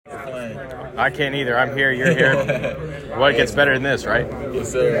explain. I can't either. I'm here. You're here. What gets better than this, right?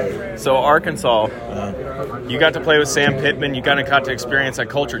 Yes, sir. So Arkansas, you got to play with Sam Pittman. You kind of got to experience that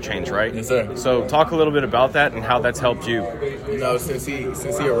culture change, right? Yes, sir. So talk a little bit about that and how that's helped you. You know, since he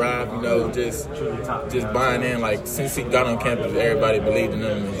arrived, you know, just buying in. Like, since he got on campus, everybody believed in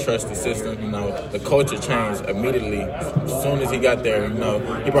him and trusted the system. You know, the culture changed immediately. As soon as he got there, you know,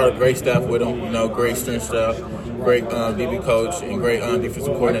 he brought a great staff with him. You know, great strength staff, great DB coach, and great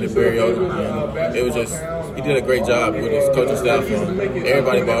defensive coordinator Barry Odom. And it was just, he did a great job with his coaching staff, and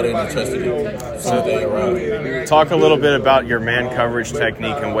everybody bought in and trusted him as soon as they arrived. Talk a little bit about your man coverage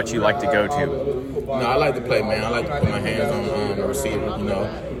technique and what you like to go to. You know, I like to play man. I like to put my hands on the receiver. You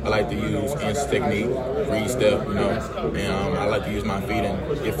know, I like to use inch technique, read step. You know, and I like to use my feet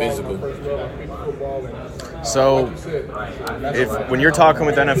and get physical. So, when you're talking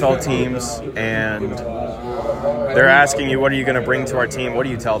with NFL teams and they're asking you, what are you going to bring to our team, what do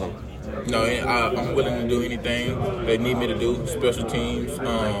you tell them? No, I'm willing to do anything they need me to do. Special teams,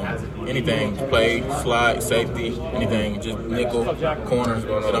 anything, play, slide, safety, anything. Just nickel, corner,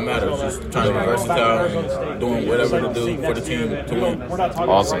 it don't matter. Just trying to be versatile and doing whatever to do for the team to win.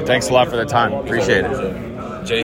 Awesome. Thanks a lot for the time. Appreciate it.